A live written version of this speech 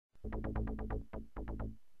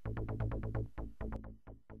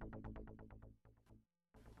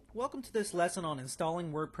Welcome to this lesson on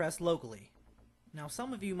installing WordPress locally. Now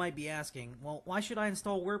some of you might be asking, well, why should I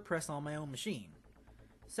install WordPress on my own machine?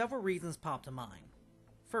 Several reasons pop to mind.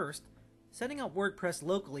 First, setting up WordPress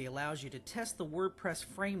locally allows you to test the WordPress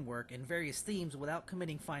framework and various themes without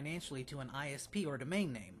committing financially to an ISP or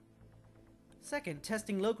domain name. Second,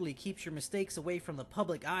 testing locally keeps your mistakes away from the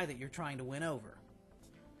public eye that you're trying to win over.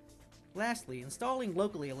 Lastly, installing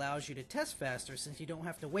locally allows you to test faster since you don't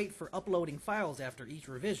have to wait for uploading files after each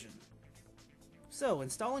revision. So,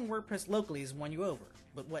 installing WordPress locally has won you over.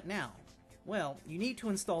 But what now? Well, you need to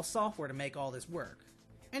install software to make all this work.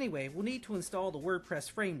 Anyway, we'll need to install the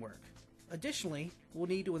WordPress framework. Additionally, we'll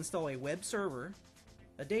need to install a web server,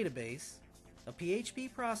 a database, a PHP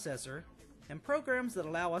processor, and programs that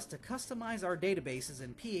allow us to customize our databases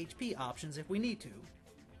and PHP options if we need to.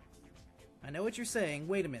 I know what you're saying,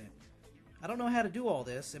 wait a minute. I don't know how to do all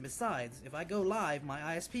this, and besides, if I go live, my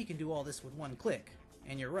ISP can do all this with one click.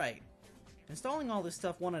 And you're right. Installing all this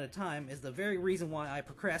stuff one at a time is the very reason why I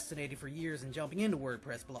procrastinated for years in jumping into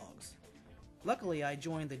WordPress blogs. Luckily, I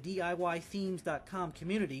joined the DIYthemes.com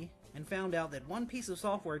community and found out that one piece of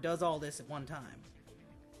software does all this at one time.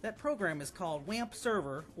 That program is called WAMP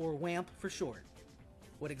Server, or WAMP for short.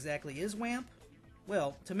 What exactly is WAMP?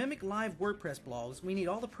 Well, to mimic live WordPress blogs, we need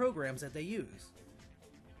all the programs that they use.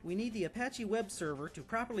 We need the Apache web server to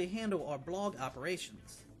properly handle our blog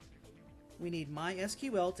operations. We need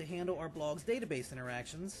MySQL to handle our blog's database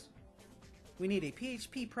interactions. We need a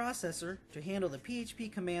PHP processor to handle the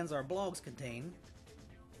PHP commands our blogs contain.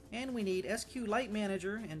 And we need SQLite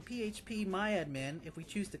Manager and PHP MyAdmin if we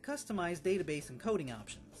choose to customize database and coding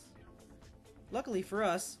options. Luckily for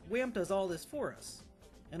us, WAMP does all this for us.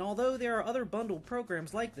 And although there are other bundled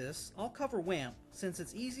programs like this, I'll cover WAMP since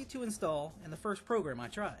it's easy to install and the first program I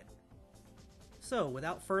tried. So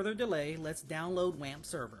without further delay, let's download WAMP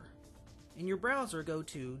Server. In your browser, go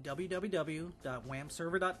to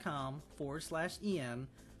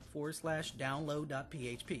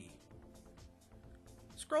www.wampserver.com/en/download.php.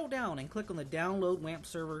 Scroll down and click on the Download WAMP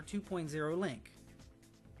Server 2.0 link.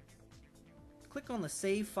 Click on the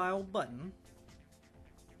Save File button.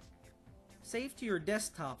 Save to your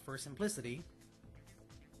desktop for simplicity.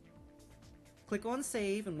 Click on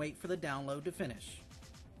Save and wait for the download to finish.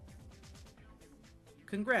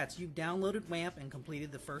 Congrats, you've downloaded WAMP and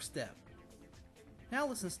completed the first step. Now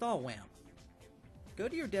let's install WAMP. Go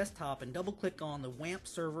to your desktop and double-click on the WAMP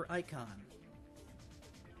server icon.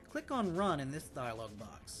 Click on Run in this dialog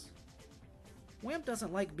box. WAMP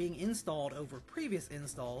doesn't like being installed over previous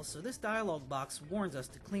installs, so this dialog box warns us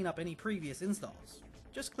to clean up any previous installs.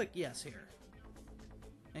 Just click Yes here.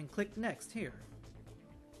 And click Next here.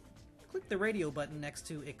 Click the radio button next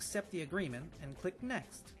to Accept the Agreement and click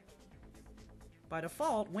Next. By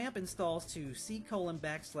default, WAMP installs to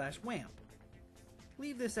C:\WAMP.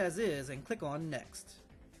 Leave this as is and click on Next.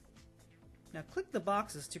 Now click the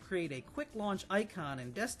boxes to create a quick launch icon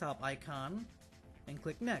and desktop icon and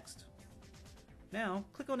click Next. Now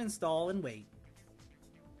click on Install and wait.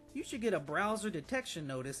 You should get a browser detection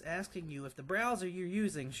notice asking you if the browser you're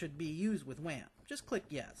using should be used with WAMP. Just click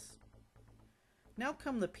Yes. Now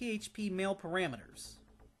come the PHP mail parameters.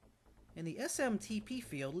 In the SMTP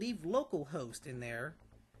field, leave localhost in there,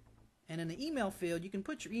 and in the email field you can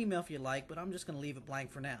put your email if you like, but I'm just going to leave it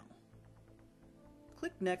blank for now.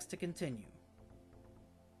 Click Next to continue.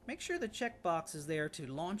 Make sure the checkbox is there to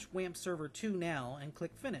launch WAMP Server 2 now and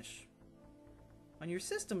click Finish. On your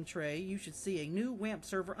system tray, you should see a new WAMP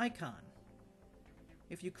server icon.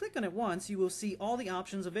 If you click on it once, you will see all the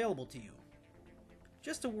options available to you.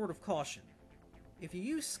 Just a word of caution. If you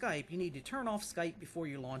use Skype, you need to turn off Skype before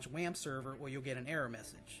you launch WAMP server or you'll get an error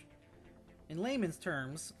message. In layman's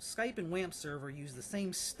terms, Skype and WAMP server use the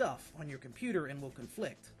same stuff on your computer and will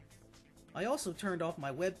conflict. I also turned off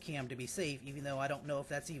my webcam to be safe, even though I don't know if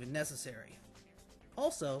that's even necessary.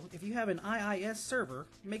 Also, if you have an IIS server,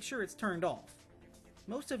 make sure it's turned off.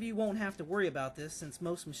 Most of you won't have to worry about this since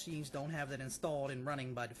most machines don't have that installed and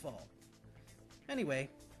running by default. Anyway,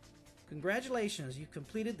 congratulations, you've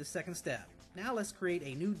completed the second step. Now let's create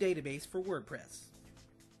a new database for WordPress.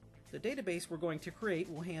 The database we're going to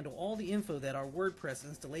create will handle all the info that our WordPress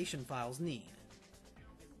installation files need.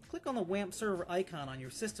 Click on the WAMP server icon on your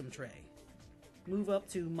system tray. Move up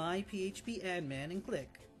to My PHP Admin and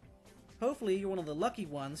click. Hopefully you're one of the lucky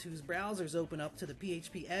ones whose browsers open up to the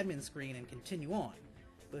PHP admin screen and continue on.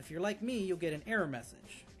 But if you're like me, you'll get an error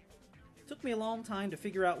message. It took me a long time to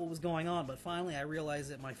figure out what was going on, but finally I realized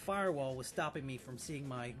that my firewall was stopping me from seeing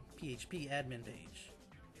my PHP admin page.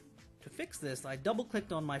 To fix this, I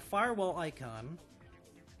double-clicked on my firewall icon,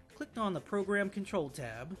 clicked on the Program Control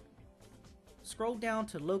tab, scroll down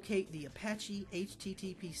to locate the Apache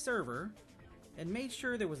HTTP server and made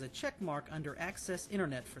sure there was a check mark under Access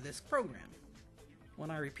Internet for this program. When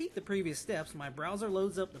I repeat the previous steps, my browser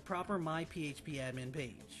loads up the proper My PHP admin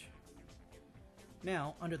page.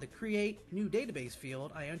 Now, under the Create New Database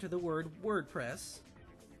field, I enter the word WordPress,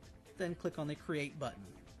 then click on the Create button.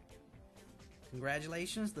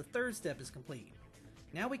 Congratulations, the third step is complete.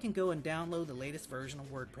 Now we can go and download the latest version of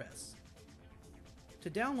WordPress. To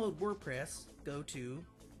download WordPress, go to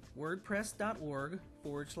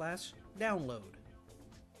wordpress.org/download.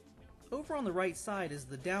 Over on the right side is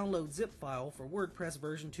the download zip file for WordPress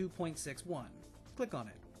version 2.61. Click on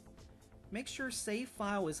it. Make sure Save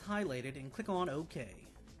File is highlighted and click on OK.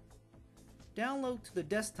 Download to the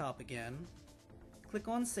desktop again. Click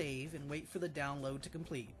on Save and wait for the download to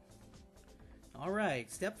complete.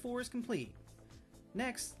 Alright, step 4 is complete.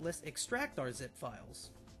 Next, let's extract our zip files.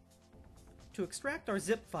 To extract our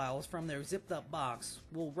zip files from their zipped up box,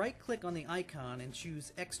 we'll right-click on the icon and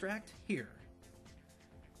choose Extract here.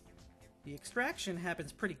 The extraction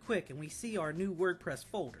happens pretty quick and we see our new WordPress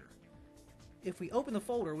folder. If we open the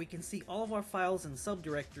folder, we can see all of our files and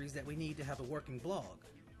subdirectories that we need to have a working blog.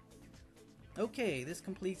 Okay, this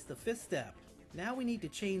completes the fifth step. Now we need to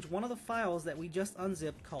change one of the files that we just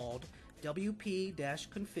unzipped called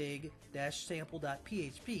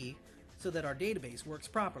wp-config-sample.php so that our database works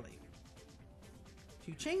properly.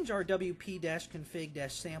 To change our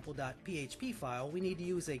wp-config-sample.php file, we need to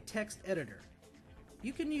use a text editor.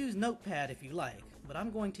 You can use Notepad if you like, but I'm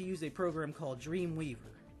going to use a program called Dreamweaver.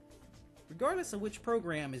 Regardless of which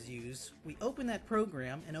program is used, we open that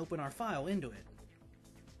program and open our file into it.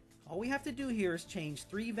 All we have to do here is change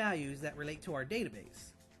 3 values that relate to our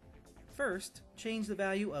database. First, change the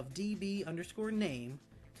value of db_name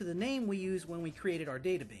to the name we used when we created our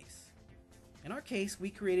database. In our case, we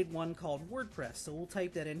created one called WordPress, so we'll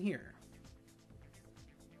type that in here.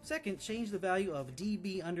 Second, change the value of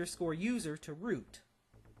db_user to root.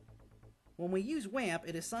 When we use WAMP,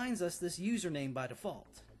 it assigns us this username by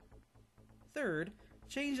default. Third,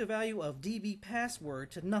 change the value of db_password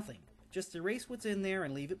to nothing. Just erase what's in there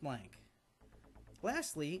and leave it blank.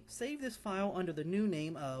 Lastly, save this file under the new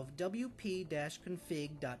name of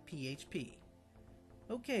wp-config.php.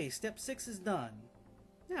 Okay, step 6 is done.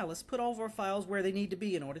 Now let's put all of our files where they need to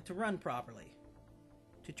be in order to run properly.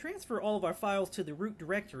 To transfer all of our files to the root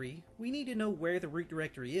directory, we need to know where the root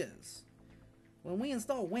directory is. When we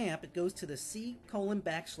install WAMP, it goes to the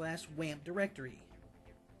c:\WAMP directory.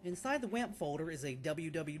 Inside the WAMP folder is a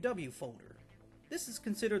www folder. This is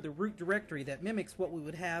considered the root directory that mimics what we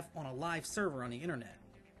would have on a live server on the internet.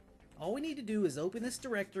 All we need to do is open this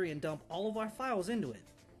directory and dump all of our files into it.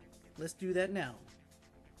 Let's do that now.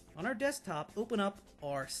 On our desktop, open up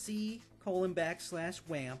our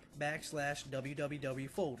c:\WAMP\www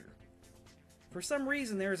folder. For some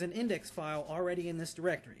reason, there is an index file already in this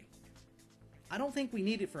directory. I don't think we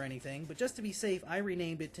need it for anything, but just to be safe, I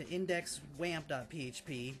renamed it to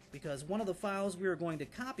indexwamp.php because one of the files we are going to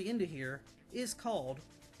copy into here is called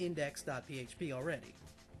index.php already.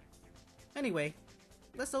 Anyway,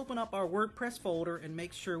 let's open up our WordPress folder and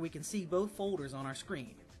make sure we can see both folders on our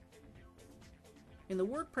screen. In the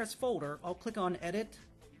WordPress folder, I'll click on Edit,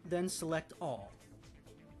 then select All.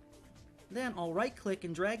 Then I'll right-click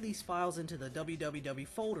and drag these files into the www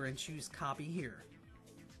folder and choose Copy here.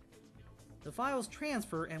 The files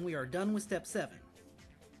transfer and we are done with step 7.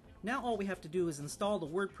 Now all we have to do is install the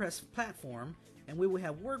WordPress platform and we will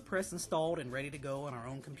have WordPress installed and ready to go on our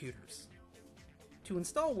own computers. To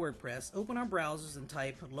install WordPress, open our browsers and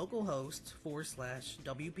type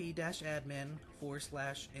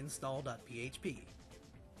localhost/wp-admin/install.php.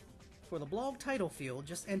 For the blog title field,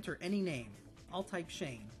 just enter any name. I'll type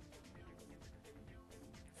Shane.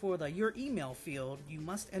 For the Your Email field, you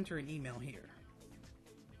must enter an email here.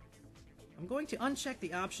 I'm going to uncheck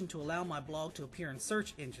the option to allow my blog to appear in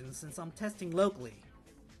search engines since I'm testing locally.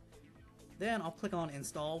 Then I'll click on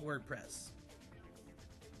Install WordPress.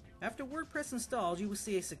 After WordPress installs, you will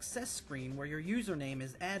see a success screen where your username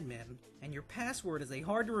is admin and your password is a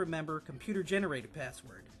hard to remember computer-generated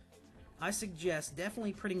password. I suggest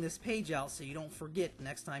definitely printing this page out so you don't forget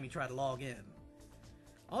next time you try to log in.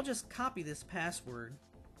 I'll just copy this password,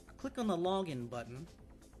 click on the Login button,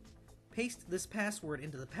 paste this password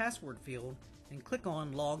into the password field, and click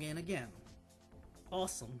on Login again.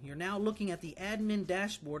 Awesome, you're now looking at the admin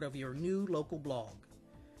dashboard of your new local blog.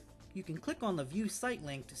 You can click on the View Site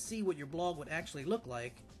link to see what your blog would actually look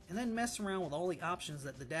like, and then mess around with all the options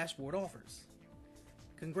that the dashboard offers.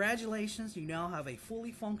 Congratulations, you now have a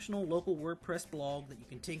fully functional local WordPress blog that you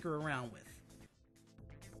can tinker around with.